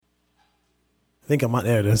I think I'm on.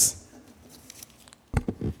 There it is.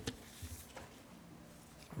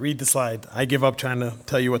 Read the slide. I give up trying to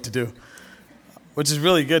tell you what to do, which is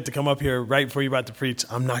really good to come up here right before you're about to preach.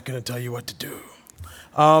 I'm not going to tell you what to do.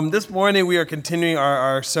 This morning, we are continuing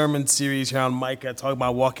our sermon series here on Micah, talking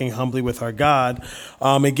about walking humbly with our God.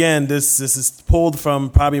 Again, this is pulled from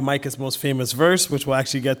probably Micah's most famous verse, which we'll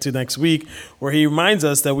actually get to next week, where he reminds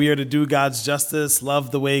us that we are to do God's justice, love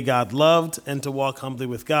the way God loved, and to walk humbly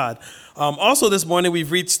with God. Also, this morning,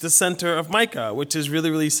 we've reached the center of Micah, which is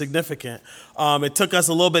really, really significant. It took us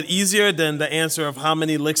a little bit easier than the answer of how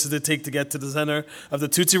many licks does it take to get to the center of the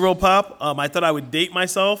Tootsie Roll Pop. I thought I would date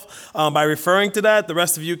myself by referring to that. The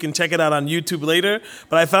rest of you can check it out on YouTube later.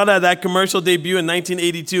 But I found out that commercial debut in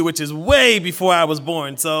 1982, which is way before I was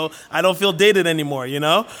born. So I don't feel dated anymore, you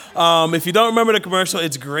know? If you don't remember the commercial,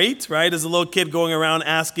 it's great, right? There's a little kid going around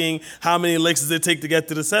asking how many licks does it take to get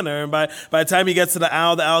to the center. And by the time he gets to the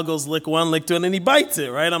owl goes lick one, lick two, and then he bites it,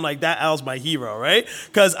 right? I'm like, that owl's my hero, right?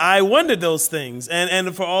 Because I wondered those things.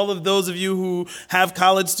 And for all of those of you who have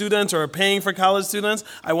college students or are paying for college students,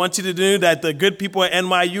 I want you to know that the good people at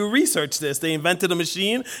NYU researched this. They invented a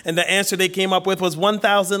machine, and the answer they came up with was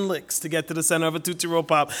 1,000 licks to get to the center of a Tootsie Roll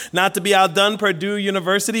Pop. Not to be outdone, Purdue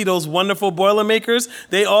University, those wonderful Boilermakers,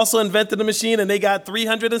 they also invented a machine, and they got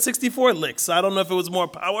 364 licks. So I don't know if it was more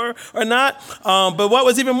power or not. But what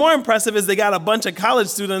was even more impressive is they got a bunch of college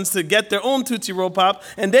students to get their own Tootsie Roll Pop,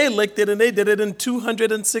 and they licked it, and they did it in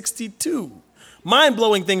 262.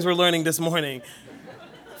 Mind-blowing things we're learning this morning.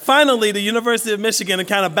 Finally, the University of Michigan, to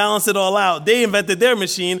kind of balance it all out, they invented their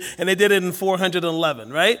machine, and they did it in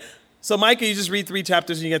 411, right? So, Micah, you just read 3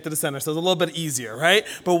 chapters and you get to the center, so it's a little bit easier, right?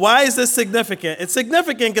 But why is this significant? It's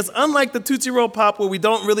significant because unlike the Tootsie Roll Pop, where we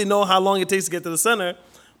don't really know how long it takes to get to the center,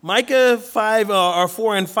 Micah 5 or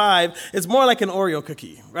 4 and 5 is more like an Oreo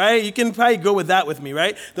cookie, right? You can probably go with that with me,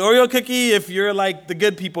 right? The Oreo cookie, if you're like the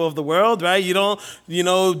good people of the world, right? You don't,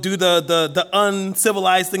 do the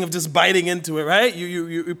uncivilized thing of just biting into it, right?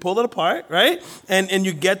 You pull it apart, right? And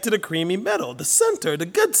you get to the creamy middle, the center, the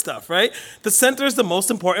good stuff, right? The center is the most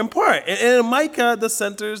important part. And in Micah, the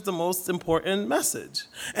center is the most important message.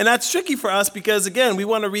 And that's tricky for us because, again, we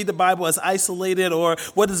want to read the Bible as isolated or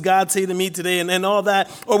what does God say to me today and all that.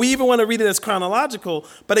 Or we even want to read it as chronological.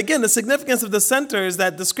 But again, the significance of the center is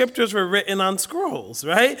that the scriptures were written on scrolls,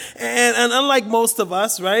 right? And unlike most of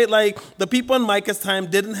us, right, like the people in Micah's time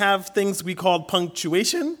didn't have things we called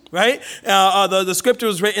punctuation, right? The scripture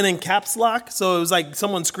was written in caps lock, so it was like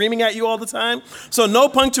someone screaming at you all the time. So no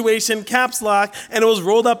punctuation, caps lock, and it was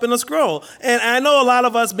rolled up in a scroll. And I know a lot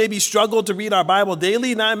of us maybe struggle to read our Bible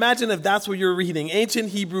daily. Now imagine if that's what you're reading. Ancient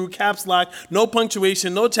Hebrew, caps lock, no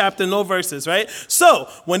punctuation, no chapter, no verses, right? So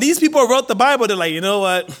when these people wrote the Bible, they're like, you know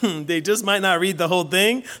what? They just might not read the whole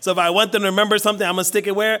thing. So if I want them to remember something, I'm going to stick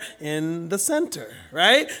it where? In the center,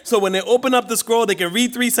 right? So when they open up the scroll, they can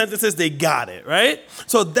read 3 sentences, they got it, right?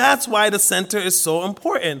 So that's why the center is so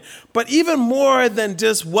important. But even more than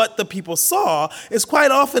just what the people saw, is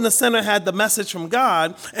quite often the center had the message from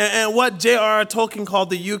God and what J.R.R. Tolkien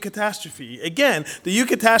called the eucatastrophe. Again, the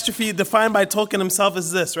eucatastrophe defined by Tolkien himself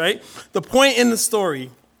is this, right? The point in the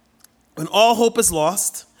story when all hope is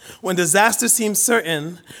lost, when disaster seems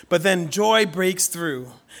certain, but then joy breaks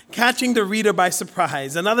through, catching the reader by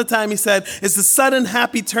surprise. Another time he said, it's the sudden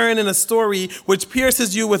happy turn in a story which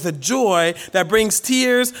pierces you with a joy that brings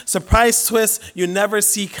tears, surprise twists you never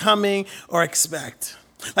see coming or expect.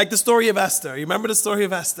 Like the story of Esther. You remember the story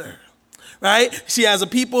of Esther, right? She has a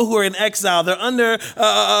people who are in exile. They're under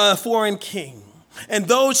a foreign king. And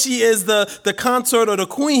though she is the consort or the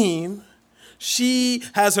queen, she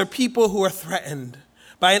has her people who are threatened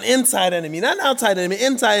by an inside enemy, not an outside enemy,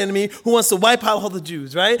 inside enemy who wants to wipe out all the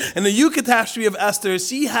Jews, right? And the eucatastrophe of Esther,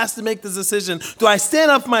 she has to make this decision. Do I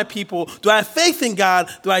stand up for my people? Do I have faith in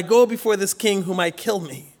God? Do I go before this king who might kill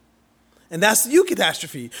me? And that's the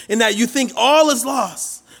eucatastrophe, in that you think all is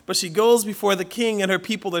lost. But she goes before the king and her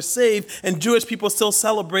people are saved, and Jewish people still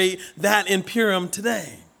celebrate that in Purim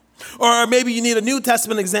today. Or maybe you need a New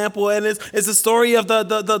Testament example, and it's the story of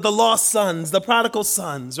the lost sons, the prodigal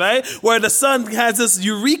sons, right? Where the son has this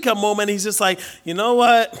eureka moment. He's just like, you know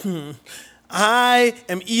what? I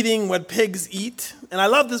am eating what pigs eat. And I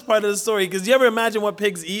love this part of the story because you ever imagine what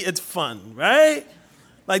pigs eat? It's fun, right?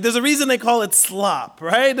 Like, there's a reason they call it slop,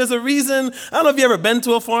 right? There's a reason. I don't know if you've ever been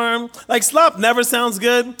to a farm. Like, slop never sounds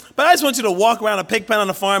good, but I just want you to walk around a pig pen on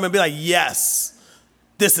a farm and be like, yes,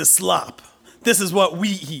 this is slop. This is what we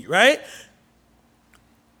eat, right?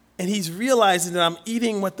 And he's realizing that I'm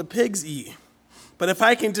eating what the pigs eat. But if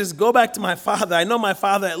I can just go back to my father, I know my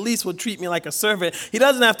father at least will treat me like a servant. He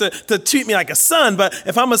doesn't have to treat me like a son, but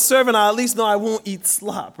if I'm a servant, I at least know I won't eat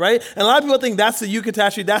slop, right? And a lot of people think that's the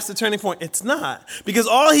eucatastrophe, that's the turning point. It's not. Because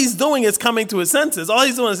all he's doing is coming to his senses. All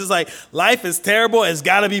he's doing is just like, life is terrible, it's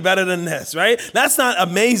got to be better than this, right? That's not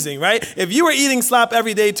amazing, right? If you were eating slop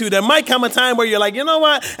every day too, there might come a time where you're like, you know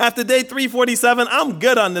what? After day 347, I'm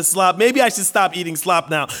good on this slop. Maybe I should stop eating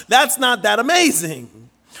slop now. That's not that amazing.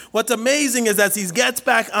 What's amazing is as he gets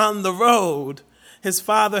back on the road, his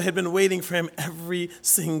father had been waiting for him every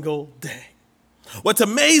single day. What's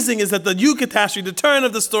amazing is that the eucatastrophe, the turn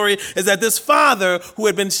of the story, is that this father who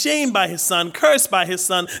had been shamed by his son, cursed by his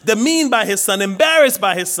son, demeaned by his son, embarrassed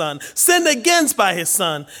by his son, sinned against by his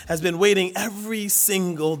son, has been waiting every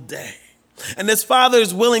single day. And this father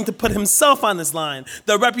is willing to put himself on this line,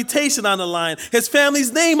 the reputation on the line, his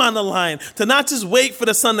family's name on the line, to not just wait for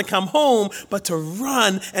the son to come home, but to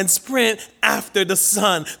run and sprint after the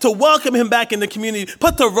son, to welcome him back in the community,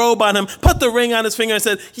 put the robe on him, put the ring on his finger and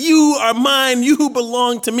said, you are mine, you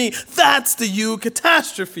belong to me. That's the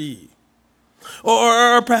eucatastrophe.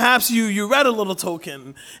 Or perhaps you read a little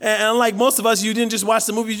token. And unlike most of us, you didn't just watch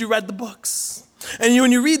the movies, you read the books. And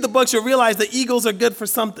when you read the books, you'll realize that eagles are good for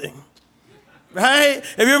something. Right?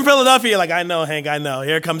 If you're in Philadelphia, you're like, I know, Hank, I know.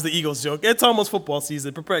 Here comes the Eagles joke. It's almost football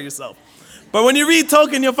season. Prepare yourself. But when you read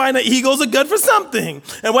Tolkien, you'll find that eagles are good for something.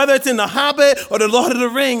 And whether it's in The Hobbit or The Lord of the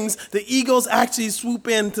Rings, the eagles actually swoop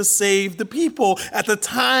in to save the people at the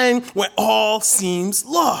time when all seems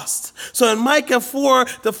lost. So in Micah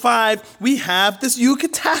 4-5, we have this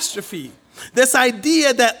eucatastrophe, this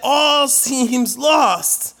idea that all seems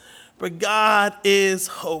lost, but God is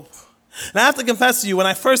hope. And I have to confess to you, when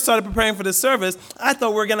I first started preparing for this service, I thought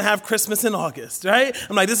we were going to have Christmas in August, right?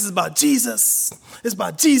 I'm like, this is about Jesus. It's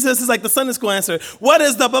about Jesus. It's like the Sunday school answer. What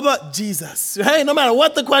is the blah, blah? Jesus, right? No matter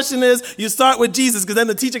what the question is, you start with Jesus, because then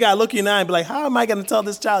the teacher got to look you in the eye and be like, how am I going to tell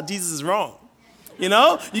this child Jesus is wrong? You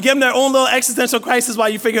know, you give them their own little existential crisis while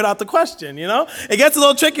you figure out the question, you know? It gets a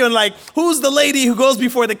little tricky and like, who's the lady who goes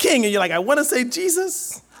before the king? And you're like, I want to say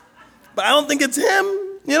Jesus, but I don't think it's him,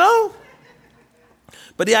 you know?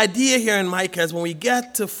 But the idea here in Micah is when we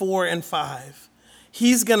get to 4 and 5,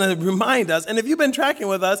 he's going to remind us, and if you've been tracking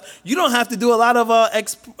with us, you don't have to do a lot of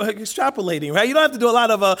extrapolating, right? You don't have to do a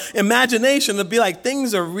lot of imagination to be like,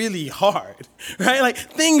 things are really hard, right? Like,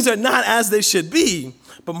 things are not as they should be.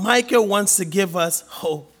 But Micah wants to give us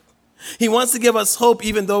hope. He wants to give us hope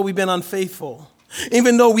even though we've been unfaithful.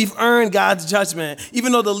 Even though we've earned God's judgment,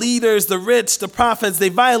 even though the leaders, the rich, the prophets, they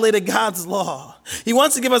violated God's law. He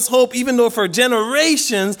wants to give us hope even though for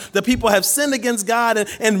generations the people have sinned against God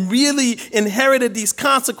and really inherited these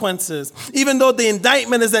consequences. Even though the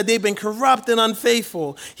indictment is that they've been corrupt and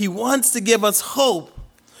unfaithful, he wants to give us hope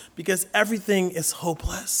because everything is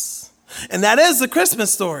hopeless. And that is the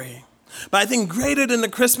Christmas story. But I think greater than the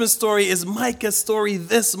Christmas story is Micah's story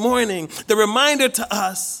this morning. The reminder to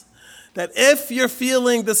us that if you're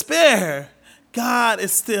feeling despair, God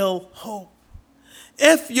is still hope.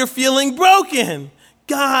 If you're feeling broken,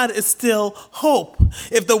 God is still hope.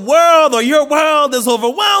 If the world or your world is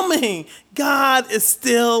overwhelming, God is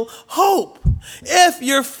still hope. If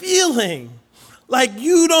you're feeling like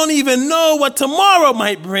you don't even know what tomorrow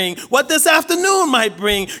might bring, what this afternoon might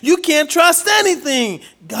bring, you can't trust anything,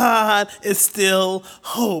 God is still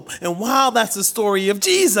hope. And while that's the story of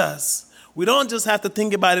Jesus, we don't just have to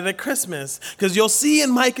think about it at Christmas, because you'll see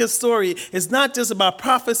in Micah's story, it's not just about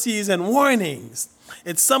prophecies and warnings.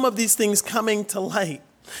 It's some of these things coming to light.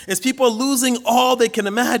 It's people losing all they can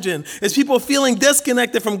imagine. It's people feeling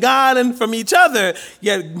disconnected from God and from each other.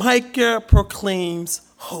 Yet Micah proclaims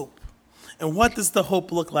hope. And what does the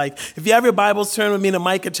hope look like? If you have your Bibles, turn with me to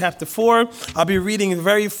Micah chapter 4. I'll be reading the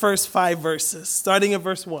very first 5 verses, starting at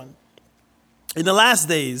verse 1. In the last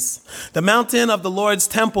days, the mountain of the Lord's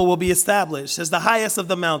temple will be established as the highest of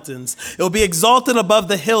the mountains. It will be exalted above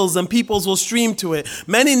the hills, and peoples will stream to it.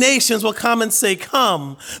 Many nations will come and say,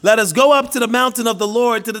 come, let us go up to the mountain of the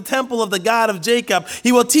Lord, to the temple of the God of Jacob.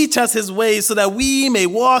 He will teach us his ways so that we may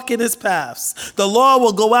walk in his paths. The law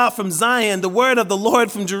will go out from Zion, the word of the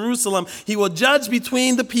Lord from Jerusalem. He will judge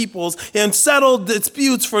between the peoples and settle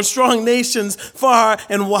disputes for strong nations far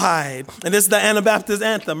and wide. And this is the Anabaptist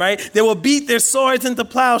anthem, right? They will beat their swords into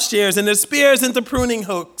plowshares and their spears into pruning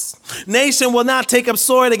hooks. Nation will not take up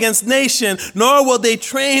sword against nation, nor will they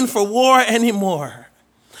train for war anymore.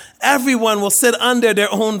 Everyone will sit under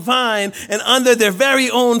their own vine and under their very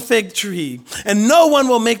own fig tree, and no one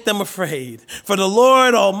will make them afraid. For the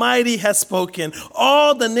Lord Almighty has spoken.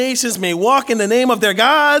 All the nations may walk in the name of their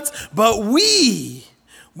gods, but we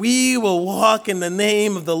will walk in the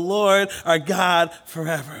name of the Lord our God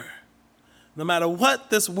forever. no matter what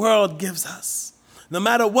this world gives us, no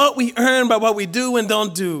matter what we earn by what we do and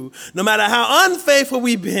don't do, no matter how unfaithful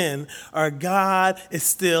we've been, our God is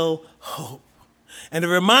still hope. And a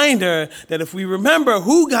reminder that if we remember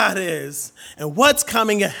who God is and what's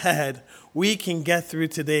coming ahead, we can get through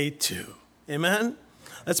today too. Amen?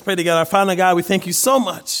 Let's pray together. Our Father God, we thank you so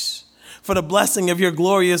much for the blessing of your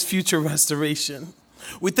glorious future restoration.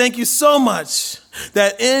 We thank you so much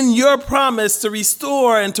that in your promise to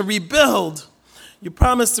restore and to rebuild, you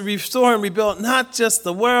promise to restore and rebuild not just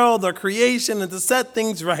the world or creation and to set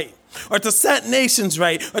things right, or to set nations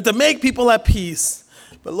right, or to make people at peace.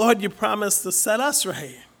 But Lord, you promise to set us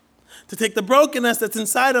right, to take the brokenness that's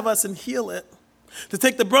inside of us and heal it, to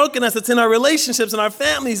take the brokenness that's in our relationships and our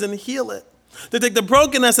families and heal it, to take the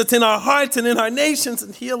brokenness that's in our hearts and in our nations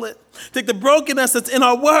and heal it, take the brokenness that's in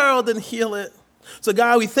our world and heal it. So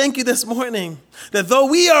God, we thank you this morning that though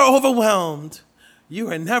we are overwhelmed,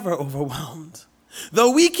 you are never overwhelmed.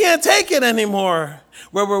 Though we can't take it anymore,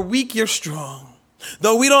 where we're weak, you're strong.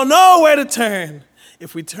 Though we don't know where to turn,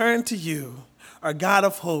 if we turn to you, our God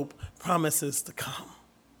of hope promises to come.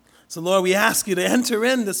 So Lord, we ask you to enter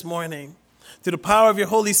in this morning. Through the power of your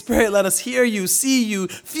Holy Spirit, let us hear you, see you,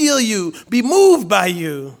 feel you, be moved by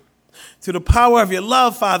you. Through the power of your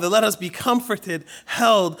love, Father, let us be comforted,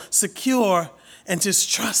 held, secure, and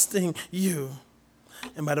just trusting you.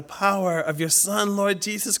 And by the power of your Son, Lord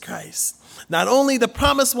Jesus Christ, not only the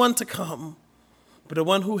promised one to come, but the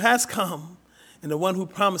one who has come and the one who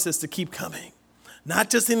promises to keep coming.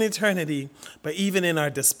 Not just in eternity, but even in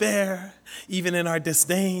our despair, even in our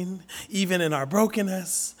disdain, even in our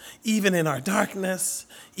brokenness, even in our darkness,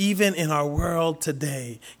 even in our world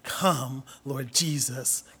today. Come, Lord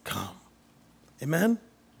Jesus, come. Amen?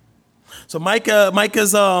 So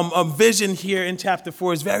Micah's vision here in chapter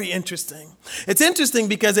 4 is very interesting. It's interesting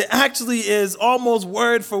because it actually is almost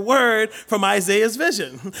word for word from Isaiah's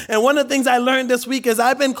vision. And one of the things I learned this week is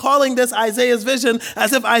I've been calling this Isaiah's vision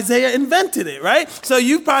as if Isaiah invented it, right? So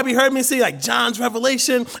you've probably heard me say like John's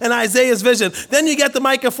revelation and Isaiah's vision. Then you get to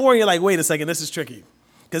Micah 4 and you're like, wait a second, this is tricky.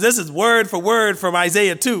 Because this is word for word from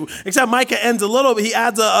Isaiah 2. Except Micah ends a little bit. He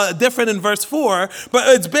adds a different in verse 4. But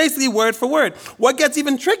it's basically word for word. What gets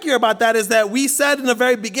even trickier about that is that we said in the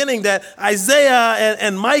very beginning that Isaiah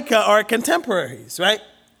and Micah are contemporaries, right?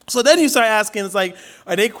 So then you start asking, it's like,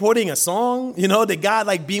 are they quoting a song? You know, did God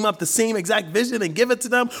like beam up the same exact vision and give it to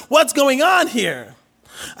them? What's going on here?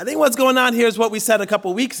 I think what's going on here is what we said a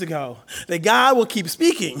couple weeks ago. That God will keep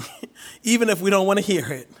speaking, even if we don't want to hear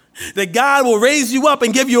it. That God will raise you up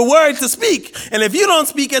and give you a word to speak. And if you don't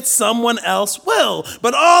speak it, someone else will.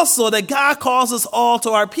 But also that God calls us all to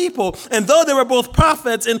our people. And though there were both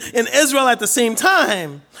prophets in Israel at the same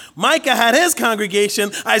time, Micah had his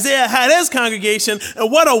congregation, Isaiah had his congregation.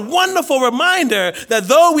 And what a wonderful reminder that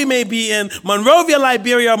though we may be in Monrovia,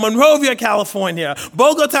 Liberia, Monrovia, California,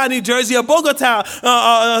 Bogota, New Jersey, or Bogota,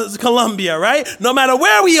 Colombia, right? No matter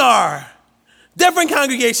where we are, different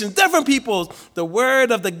congregations, different peoples, the word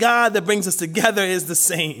of the God that brings us together is the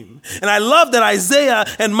same. And I love that Isaiah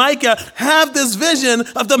and Micah have this vision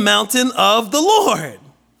of the mountain of the Lord.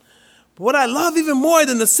 But what I love even more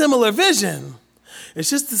than the similar vision is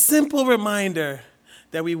just the simple reminder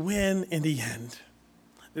that we win in the end.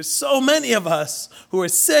 There's so many of us who are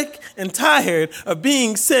sick and tired of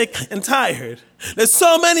being sick and tired. There's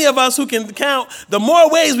so many of us who can count the more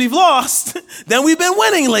ways we've lost than we've been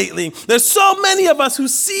winning lately. There's so many of us who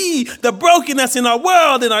see the brokenness in our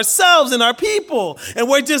world, in ourselves, in our people, and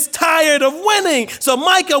we're just tired of winning. So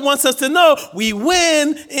Micah wants us to know we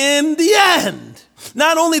win in the end.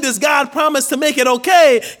 Not only does God promise to make it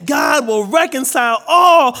okay, God will reconcile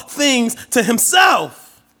all things to himself.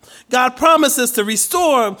 God promises to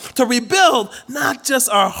restore, to rebuild, not just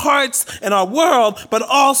our hearts and our world, but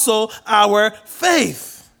also our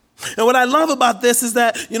faith. And what I love about this is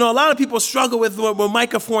that, a lot of people struggle with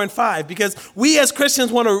Micah 4 and 5 because we as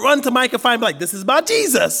Christians want to run to Micah 5 and be like, this is about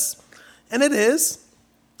Jesus. And it is.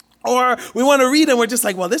 Or we want to read and we're just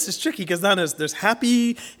like, well, this is tricky because now there's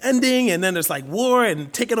happy ending and then there's like war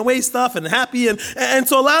and taking away stuff and happy. And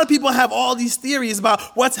so a lot of people have all these theories about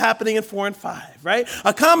what's happening in 4 and 5, right?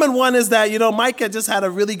 A common one is that, Micah just had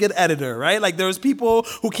a really good editor, right? Like there was people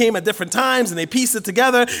who came at different times and they pieced it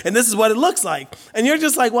together and this is what it looks like. And you're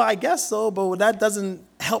just like, well, I guess so, but that doesn't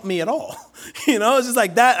help me at all. It's just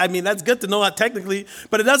like that. I mean, that's good to know technically,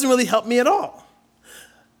 but it doesn't really help me at all.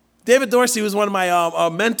 David Dorsey was one of my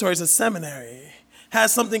mentors at seminary.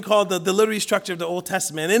 has something called the literary structure of the Old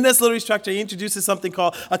Testament. In this literary structure, he introduces something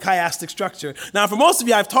called a chiastic structure. Now, for most of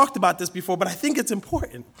you, I've talked about this before, but I think it's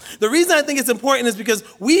important. The reason I think it's important is because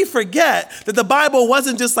we forget that the Bible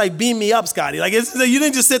wasn't just like beam me up, Scotty. Like you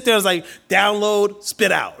didn't just sit there and like download,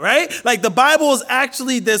 spit out, right? Like the Bible is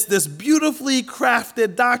actually this beautifully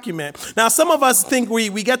crafted document. Now, some of us think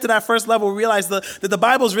we get to that first level, we realize that the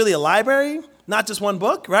Bible is really a library, not just one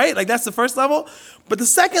book, right? Like that's the first level. But the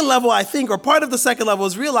second level, I think, or part of the second level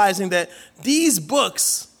is realizing that these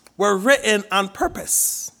books were written on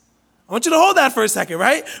purpose. I want you to hold that for a second,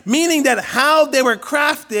 right? Meaning that how they were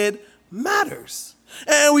crafted matters.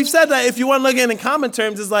 And we've said that if you want to look at it in common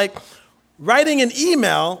terms, it's like writing an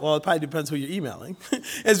email, well, it probably depends who you're emailing,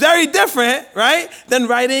 is very different, right, than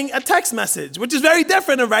writing a text message, which is very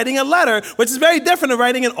different than writing a letter, which is very different than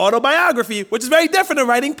writing an autobiography, which is very different than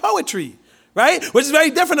writing poetry. Right? Which is very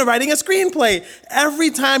different than writing a screenplay. Every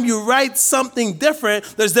time you write something different,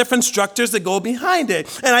 there's different structures that go behind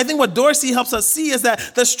it. And I think what Dorsey helps us see is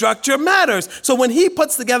that the structure matters. So when he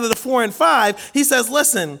puts together the 4 and 5, he says,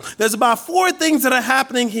 listen, there's about 4 things that are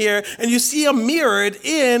happening here, and you see them mirrored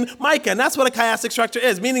in Micah. And that's what a chiastic structure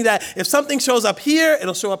is, meaning that if something shows up here,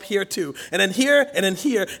 it'll show up here too. And then here, and then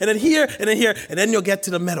here, and then here, and then here, and then you'll get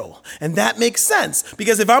to the middle. And that makes sense,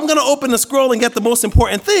 because if I'm going to open the scroll and get the most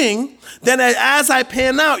important thing, then as I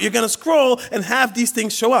pan out, you're going to scroll and have these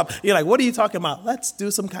things show up. You're like, what are you talking about? Let's do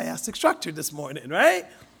some chiastic structure this morning, right?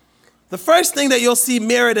 The first thing that you'll see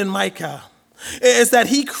mirrored in Micah is that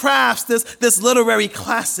he crafts this literary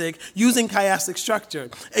classic using chiastic structure.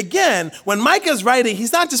 Again, when Micah's writing,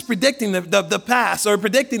 he's not just predicting the past or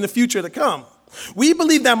predicting the future to come. We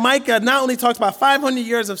believe that Micah not only talks about 500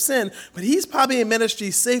 years of sin, but he's probably in ministry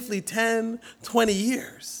safely 10, 20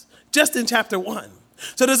 years, just in chapter 1.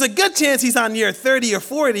 So there's a good chance he's on year 30 or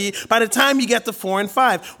 40 by the time you get to 4 and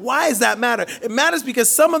 5. Why does that matter? It matters because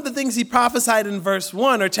some of the things he prophesied in verse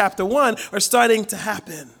 1 or chapter 1 are starting to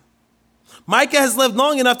happen. Micah has lived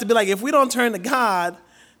long enough to be like, if we don't turn to God,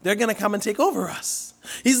 they're going to come and take over us.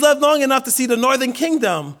 He's lived long enough to see the northern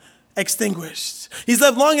kingdom extinguished. He's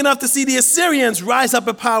lived long enough to see the Assyrians rise up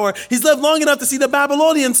in power. He's lived long enough to see the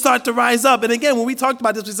Babylonians start to rise up. And again, when we talked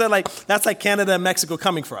about this, we said like, that's like Canada and Mexico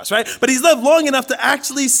coming for us, right? But he's lived long enough to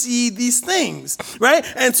actually see these things, right?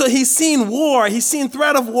 And so he's seen war. He's seen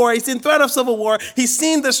threat of war. He's seen threat of civil war. He's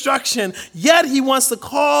seen destruction. Yet he wants to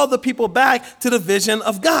call the people back to the vision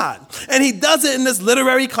of God. And he does it in this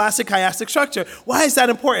literary classic chiastic structure. Why is that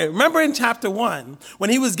important? Remember in chapter 1, when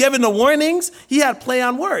he was given the warnings, he had play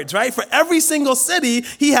on words, right? For every single city,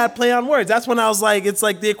 he had play on words. That's when I was like, it's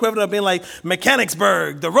like the equivalent of being like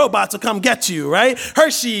Mechanicsburg, the robots will come get you, right?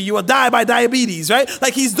 Hershey, you will die by diabetes, right?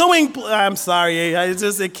 Like he's doing, I'm sorry,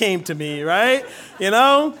 it came to me, right? You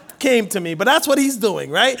know? Came to me, but that's what he's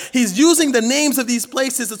doing, right? He's using the names of these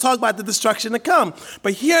places to talk about the destruction to come.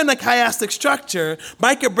 But here in the chiastic structure,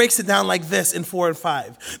 Micah breaks it down like this in 4 and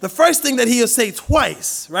 5. The first thing that he'll say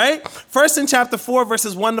twice, right? First in chapter 4,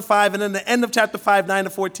 verses 1 to 5, and then the end of chapter 5, 9 to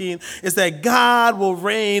 14, is that God will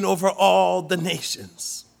reign over all the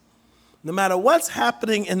nations. No matter what's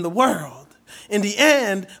happening in the world, in the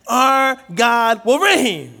end, our God will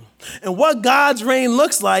reign. And what God's reign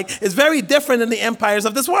looks like is very different than the empires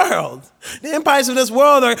of this world. The empires of this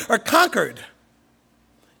world are conquered.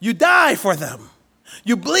 You die for them.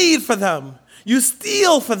 You bleed for them. You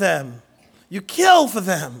steal for them. You kill for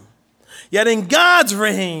them. Yet in God's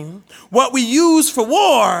reign, what we use for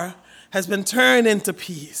war has been turned into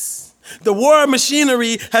peace. The war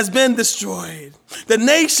machinery has been destroyed. The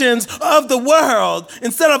nations of the world,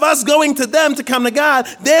 instead of us going to them to come to God,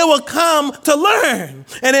 they will come to learn.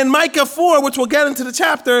 And in Micah 4, which we'll get into the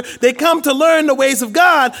chapter, they come to learn the ways of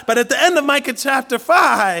God. But at the end of Micah chapter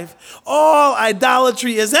 5, all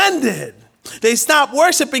idolatry is ended. They stop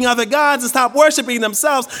worshiping other gods and stop worshiping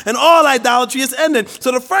themselves, and all idolatry is ended.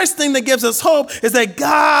 So the first thing that gives us hope is that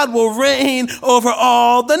God will reign over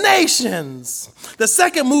all the nations. The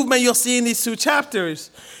second movement you'll see in these 2 chapters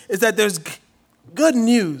is that there's good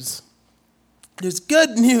news. There's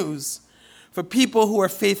good news for people who are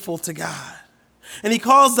faithful to God. And he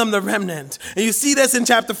calls them the remnant. And you see this in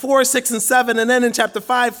chapter 4, 6, and 7, and then in chapter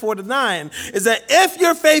 5, 4 to 9, is that if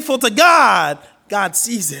you're faithful to God, God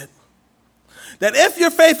sees it. That if you're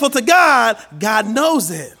faithful to God, God knows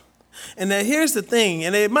it. And then here's the thing,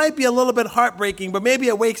 and it might be a little bit heartbreaking, but maybe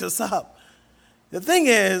it wakes us up. The thing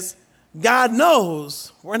is, God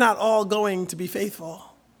knows we're not all going to be faithful.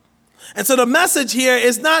 And so the message here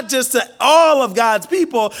is not just to all of God's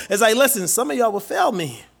people. It's like, listen, some of y'all will fail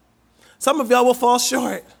me. Some of y'all will fall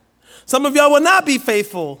short. Some of y'all will not be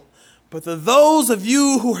faithful. But to those of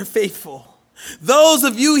you who are faithful, Those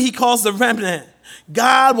of you he calls the remnant,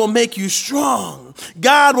 God will make you strong.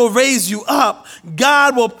 God will raise you up.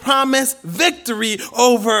 God will promise victory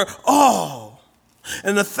over all.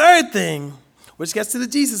 And the third thing, which gets to the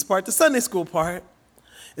Jesus part, the Sunday school part,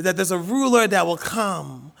 is that there's a ruler that will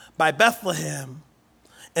come by Bethlehem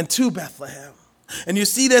and to Bethlehem. And you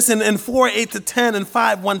see this in 4:8-10 and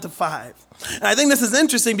 5:1-5. And I think this is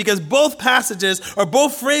interesting because both passages or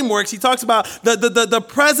both frameworks, he talks about the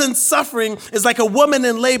present suffering is like a woman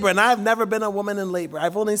in labor. And I've never been a woman in labor.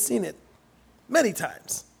 I've only seen it many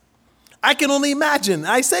times. I can only imagine.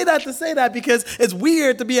 I say that to say that because it's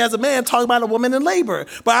weird to be as a man talking about a woman in labor.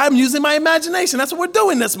 But I'm using my imagination. That's what we're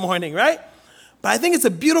doing this morning, right? But I think it's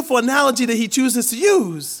a beautiful analogy that he chooses to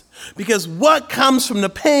use because what comes from the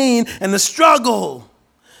pain and the struggle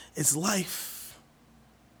is life.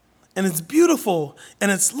 And it's beautiful and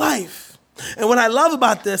it's life. And what I love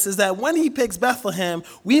about this is that when he picks Bethlehem,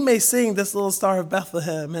 we may sing this little star of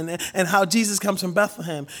Bethlehem and how Jesus comes from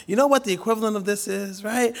Bethlehem. You know what the equivalent of this is,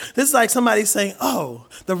 right? This is like somebody saying, oh,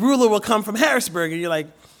 the ruler will come from Harrisburg. And you're like,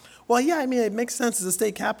 well, yeah, I mean, it makes sense as a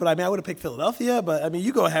state capital. I mean, I would have picked Philadelphia, but I mean,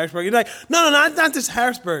 you go to Harrisburg. You're like, no, not just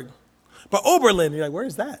Harrisburg, but Oberlin. You're like, where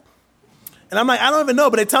is that? And I'm like, I don't even know,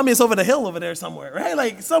 but they tell me it's over the hill over there somewhere, right?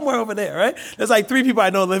 Like somewhere over there, right? There's like 3 people I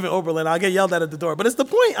know live in Oberlin. I'll get yelled at the door. But it's the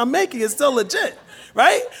point I'm making. It's still legit,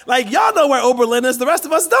 right? Like y'all know where Oberlin is. The rest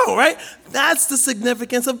of us don't, right? That's the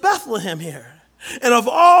significance of Bethlehem here. And of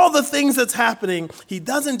all the things that's happening, he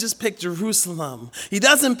doesn't just pick Jerusalem. He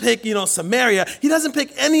doesn't pick, Samaria. He doesn't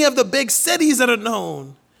pick any of the big cities that are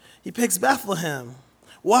known. He picks Bethlehem.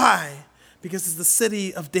 Why? Because it's the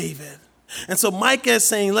city of David. And so Micah is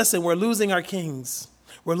saying, listen, we're losing our kings.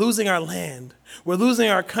 We're losing our land. We're losing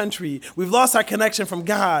our country. We've lost our connection from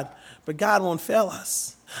God, but God won't fail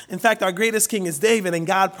us. In fact, our greatest king is David, and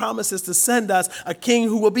God promises to send us a king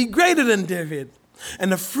who will be greater than David.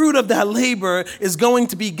 And the fruit of that labor is going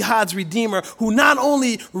to be God's Redeemer, who not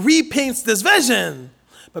only repaints this vision,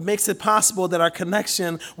 but makes it possible that our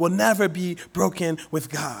connection will never be broken with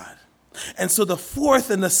God. And so the fourth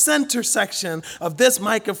and the center section of this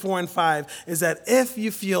Micah 4 and 5 is that if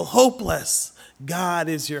you feel hopeless, God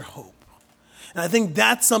is your hope. And I think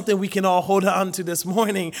that's something we can all hold on to this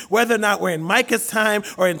morning, whether or not we're in Micah's time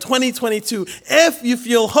or in 2022. If you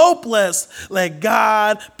feel hopeless, let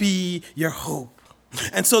God be your hope.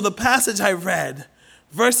 And so the passage I read,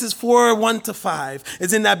 verses 4:1-5,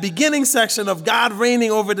 is in that beginning section of God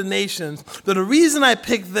reigning over the nations. But the reason I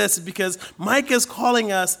picked this is because Micah is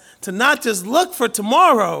calling us to not just look for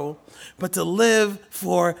tomorrow, but to live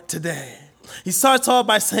for today. He starts off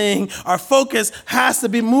by saying our focus has to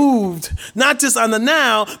be moved, not just on the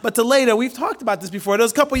now, but to later. We've talked about this before. There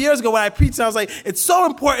was a couple years ago when I preached, and I was like, it's so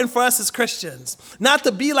important for us as Christians not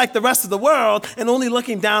to be like the rest of the world and only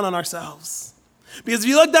looking down on ourselves. Because if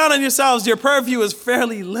you look down on yourselves, your purview is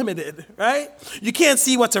fairly limited, right? You can't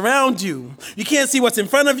see what's around you. You can't see what's in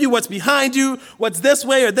front of you, what's behind you, what's this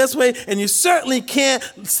way or this way, and you certainly can't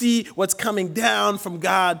see what's coming down from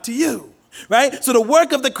God to you, right? So the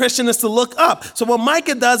work of the Christian is to look up. So what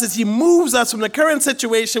Micah does is he moves us from the current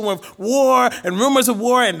situation with war and rumors of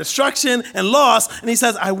war and destruction and loss, and he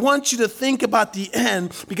says, I want you to think about the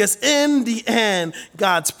end, because in the end,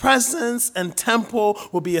 God's presence and temple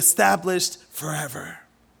will be established forever.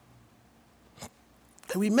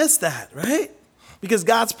 And we miss that, right? Because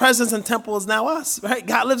God's presence and temple is now us, right?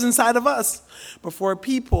 God lives inside of us. But for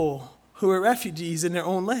people who are refugees in their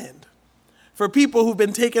own land, for people who've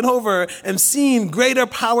been taken over and seen greater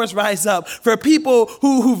powers rise up, for people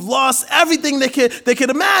who've lost everything they could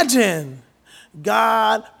imagine,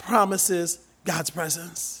 God promises God's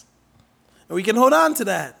presence. And we can hold on to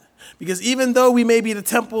that. Because even though we may be the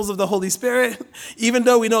temples of the Holy Spirit, even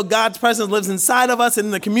though we know God's presence lives inside of us and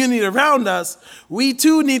in the community around us, we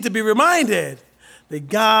too need to be reminded that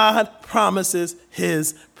God promises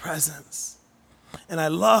his presence. And I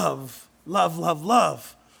love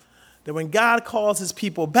that when God calls his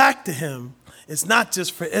people back to him, it's not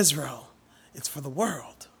just for Israel, it's for the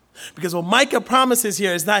world. Because what Micah promises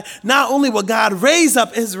here is that not only will God raise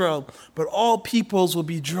up Israel, but all peoples will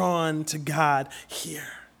be drawn to God here.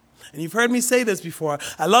 And you've heard me say this before.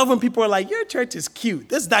 I love when people are like, your church is cute.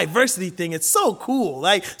 This diversity thing, it's so cool,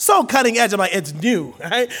 like so cutting edge. I'm like, it's new,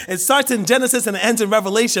 right? It starts in Genesis and it ends in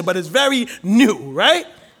Revelation, but it's very new, right?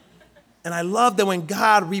 And I love that when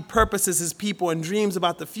God repurposes his people and dreams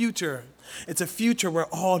about the future, it's a future where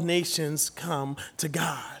all nations come to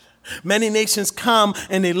God. Many nations come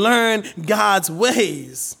and they learn God's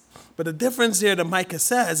ways. But the difference here that Micah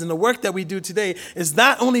says, and the work that we do today, is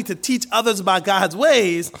not only to teach others about God's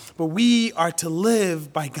ways, but we are to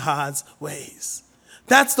live by God's ways.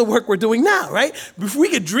 That's the work we're doing now, right? We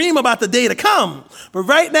could dream about the day to come. But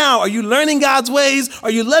right now, are you learning God's ways?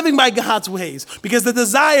 Are you living by God's ways? Because the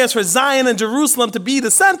desire is for Zion and Jerusalem to be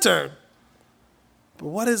the center. But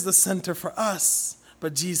what is the center for us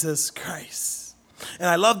but Jesus Christ? And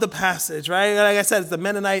I love the passage, right? Like I said, it's the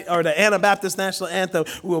Mennonite or the Anabaptist national anthem.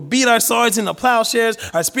 We will beat our swords into plowshares,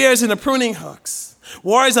 our spears into pruning hooks.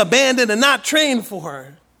 Wars abandoned and not trained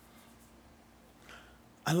for.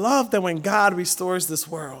 I love that when God restores this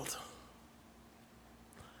world,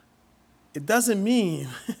 it doesn't mean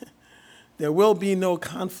there will be no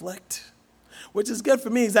conflict, which is good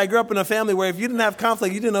for me because I grew up in a family where if you didn't have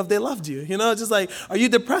conflict, you didn't know if they loved you. You know, just like, are you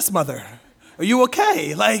depressed, mother? Are you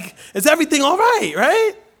okay? Like, is everything all right,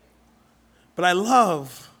 right? But I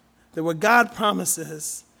love that what God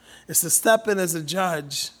promises is to step in as a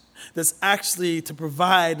judge that's actually to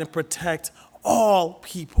provide and protect all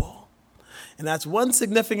people. And that's one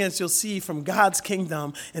significance you'll see from God's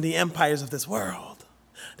kingdom and the empires of this world.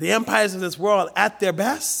 The empires of this world, at their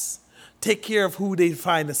best, take care of who they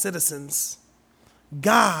find as citizens.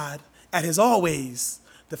 God, at his always,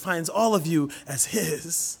 defines all of you as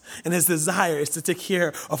his, and his desire is to take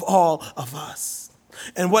care of all of us.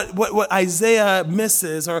 And what Isaiah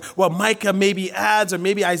misses, or what Micah maybe adds, or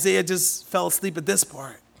maybe Isaiah just fell asleep at this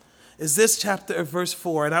part, is this chapter of verse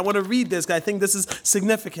 4. And I want to read this because I think this is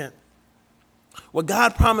significant. What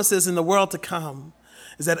God promises in the world to come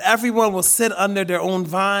is that everyone will sit under their own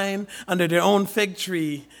vine, under their own fig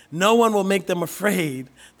tree. No one will make them afraid.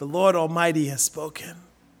 The Lord Almighty has spoken.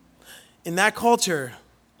 In that culture,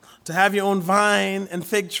 to have your own vine and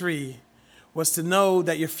fig tree was to know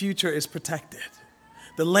that your future is protected.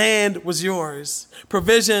 The land was yours.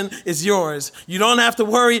 Provision is yours. You don't have to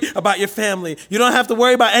worry about your family. You don't have to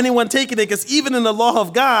worry about anyone taking it, because even in the law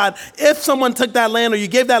of God, if someone took that land or you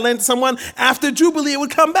gave that land to someone, after Jubilee, it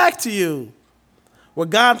would come back to you. What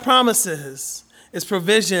God promises is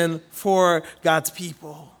provision for God's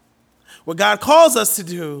people. What God calls us to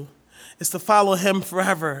do is to follow him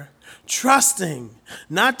forever, trusting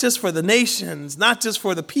not just for the nations, not just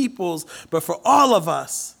for the peoples, but for all of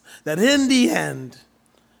us, that in the end,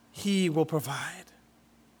 he will provide.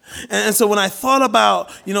 And so when I thought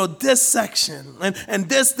about, this section and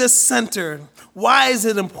this center, why is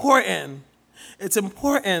it important? It's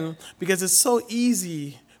important because it's so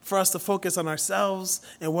easy for us to focus on ourselves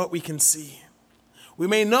and what we can see. We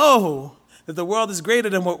may know that the world is greater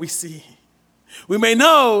than what we see. We may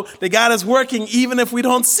know that God is working even if we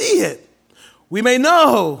don't see it. We may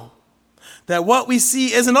know that what we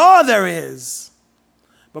see isn't all there is.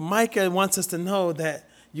 But Micah wants us to know that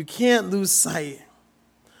you can't lose sight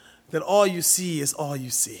that all you see is all you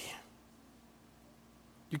see.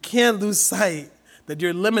 You can't lose sight that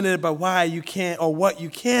you're limited by why you can't or what you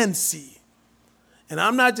can see. And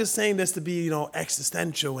I'm not just saying this to be,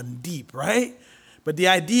 existential and deep, right? But the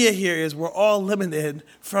idea here is we're all limited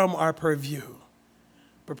from our purview.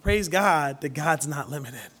 But praise God that God's not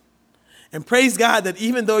limited. And praise God that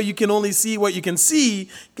even though you can only see what you can see,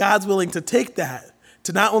 God's willing to take that,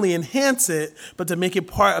 to not only enhance it, but to make it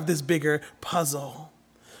part of this bigger puzzle.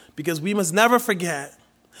 Because we must never forget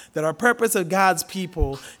that our purpose of God's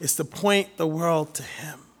people is to point the world to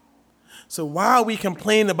him. So while we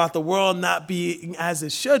complain about the world not being as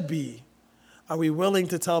it should be, are we willing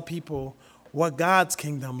to tell people what God's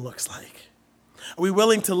kingdom looks like? Are we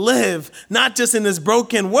willing to live not just in this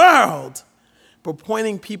broken world, but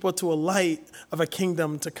pointing people to a light of a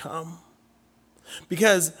kingdom to come?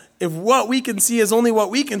 Because if what we can see is only what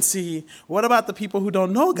we can see, what about the people who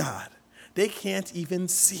don't know God? They can't even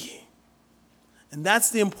see. And that's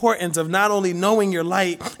the importance of not only knowing your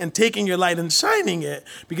light and taking your light and shining it,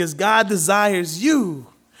 because God desires you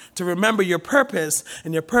to remember your purpose,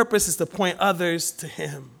 and your purpose is to point others to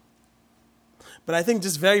him. But I think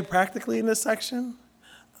just very practically in this section,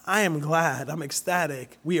 I am glad, I'm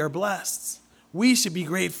ecstatic, we are blessed. We should be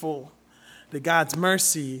grateful that God's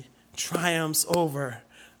mercy triumphs over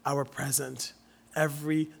our present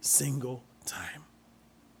every single time.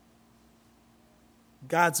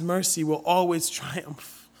 God's mercy will always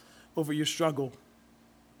triumph over your struggle,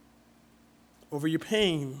 over your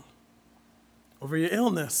pain, over your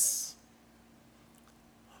illness,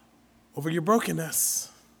 over your brokenness.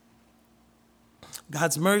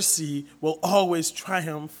 God's mercy will always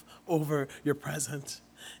triumph over your present.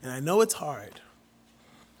 And I know it's hard.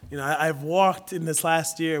 I've walked in this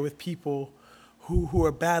last year with people who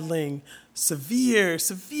are battling severe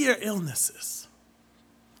illnesses.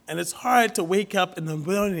 And it's hard to wake up in the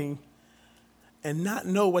morning and not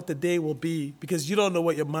know what the day will be because you don't know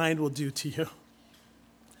what your mind will do to you.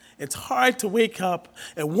 It's hard to wake up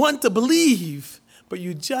and want to believe, but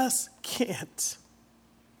you just can't.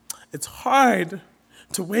 It's hard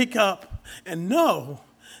to wake up and know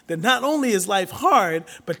that not only is life hard,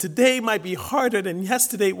 but today might be harder than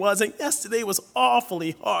yesterday was, and yesterday was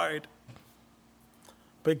awfully hard.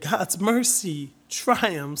 But God's mercy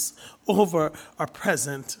triumphs over our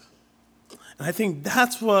present. And I think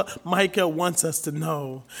that's what Micah wants us to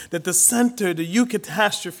know, that the center, the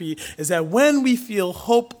eucatastrophe, is that when we feel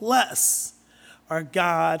hopeless, our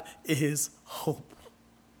God is hope.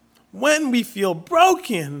 When we feel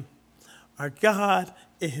broken, our God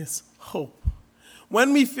is hope.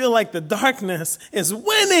 When we feel like the darkness is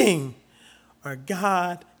winning, our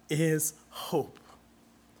God is hope.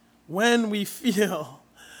 When we feel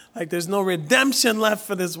like there's no redemption left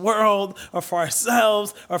for this world or for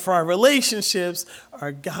ourselves or for our relationships,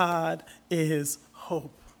 our God is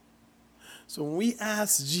hope. So when we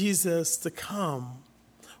ask Jesus to come,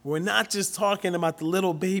 we're not just talking about the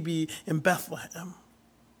little baby in Bethlehem.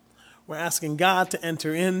 We're asking God to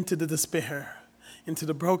enter into the despair, into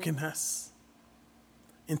the brokenness,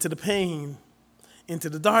 into the pain, into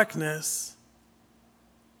the darkness.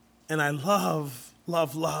 And I love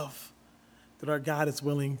that our God is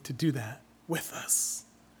willing to do that with us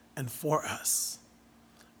and for us.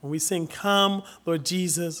 When we sing, "Come, Lord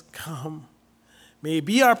Jesus, come," may it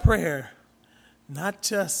be our prayer, not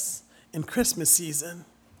just in Christmas season.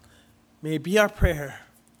 May it be our prayer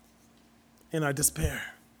in our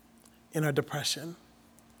despair, in our depression,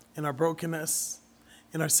 in our brokenness,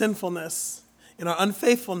 in our sinfulness, in our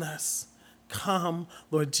unfaithfulness. Come,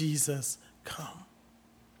 Lord Jesus, come.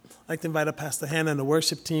 I'd like to invite up Pastor Hannah and the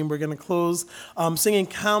worship team. We're going to close singing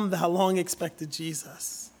 "Come, Thou Long Expected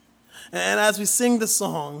Jesus." And as we sing the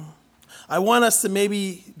song, I want us to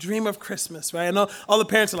maybe dream of Christmas, right? I know all the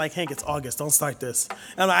parents are like, "Hank, it's August. Don't start this."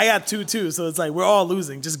 And I got two, too, so it's like we're all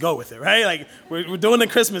losing. Just go with it, right? Like we're doing the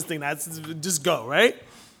Christmas thing. Just go, right?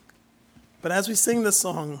 But as we sing this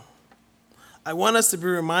song, I want us to be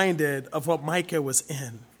reminded of what Micah was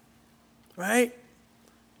in, right?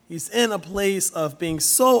 He's in a place of being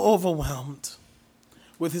so overwhelmed,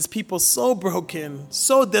 with his people so broken,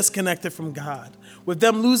 so disconnected from God, with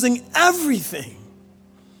them losing everything.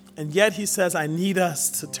 And yet he says, I need us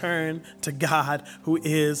to turn to God, who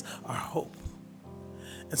is our hope.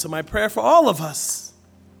 And so my prayer for all of us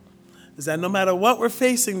is that no matter what we're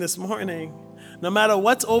facing this morning, no matter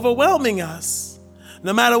what's overwhelming us,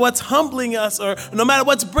 no matter what's humbling us, or no matter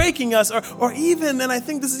what's breaking us, or even, and I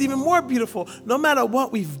think this is even more beautiful, no matter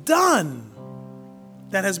what we've done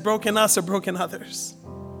that has broken us or broken others,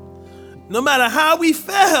 no matter how we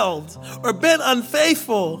failed or been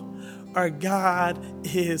unfaithful, our God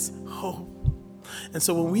is hope. And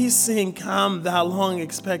so when we sing, "Come, Thou Long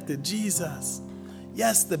Expected Jesus,"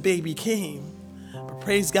 yes, the baby came, but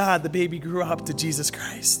praise God, the baby grew up to Jesus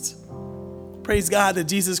Christ. Praise God that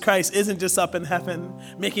Jesus Christ isn't just up in heaven,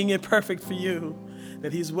 making it perfect for you,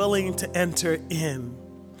 that he's willing to enter in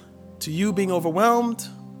to you being overwhelmed,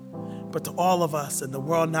 but to all of us and the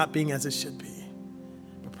world not being as it should be.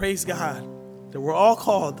 But praise God that we're all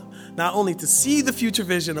called not only to see the future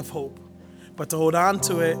vision of hope, but to hold on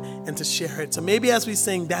to it and to share it. So maybe as we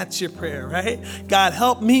sing, that's your prayer, right? God,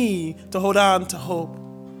 help me to hold on to hope.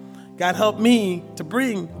 God, help me to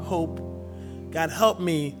bring hope. God, help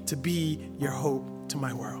me to be your hope to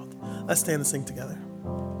my world. Let's stand and sing together.